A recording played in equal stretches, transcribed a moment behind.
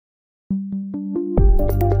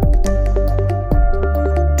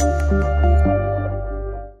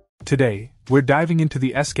Today, we're diving into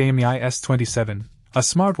the SKMEI S27, a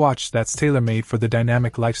smartwatch that's tailor-made for the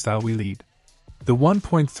dynamic lifestyle we lead. The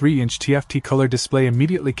 1.3-inch TFT color display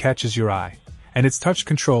immediately catches your eye, and its touch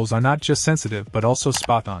controls are not just sensitive but also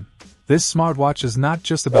spot-on. This smartwatch is not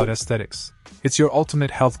just about aesthetics, it's your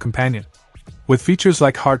ultimate health companion. With features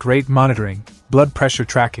like heart rate monitoring, blood pressure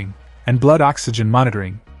tracking, and blood oxygen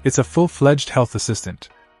monitoring, it's a full-fledged health assistant.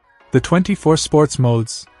 The 24 sports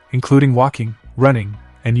modes, including walking, running,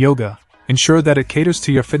 and yoga, ensure that it caters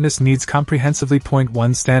to your fitness needs comprehensively.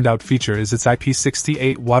 One standout feature is its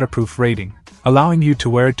IP68 waterproof rating, allowing you to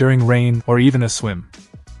wear it during rain or even a swim.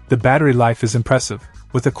 The battery life is impressive,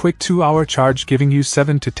 with a quick 2-hour charge giving you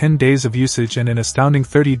 7 to 10 days of usage and an astounding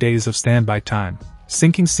 30 days of standby time,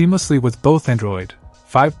 syncing seamlessly with both Android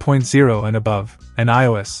 5.0 and above, and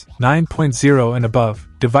iOS 9.0 and above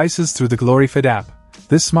devices through the GloryFit app.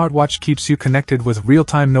 This smartwatch keeps you connected with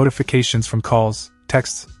real-time notifications from calls,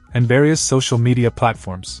 texts, and various social media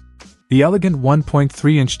platforms. The elegant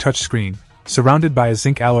 1.3-inch touchscreen, surrounded by a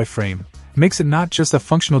zinc alloy frame, makes it not just a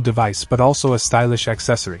functional device but also a stylish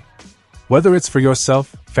accessory. Whether it's for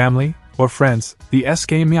yourself, family, or friends, the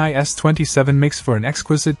SKMEI S27 makes for an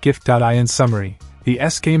exquisite gift. In summary, the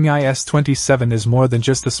SKMEI S27 is more than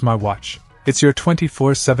just a smartwatch. It's your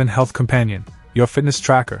 24/7 health companion, your fitness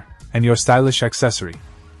tracker, and your stylish accessory.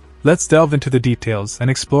 Let's delve into the details and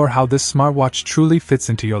explore how this smartwatch truly fits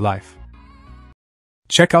into your life.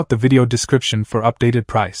 Check out the video description for updated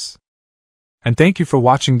price. And thank you for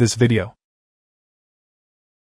watching this video.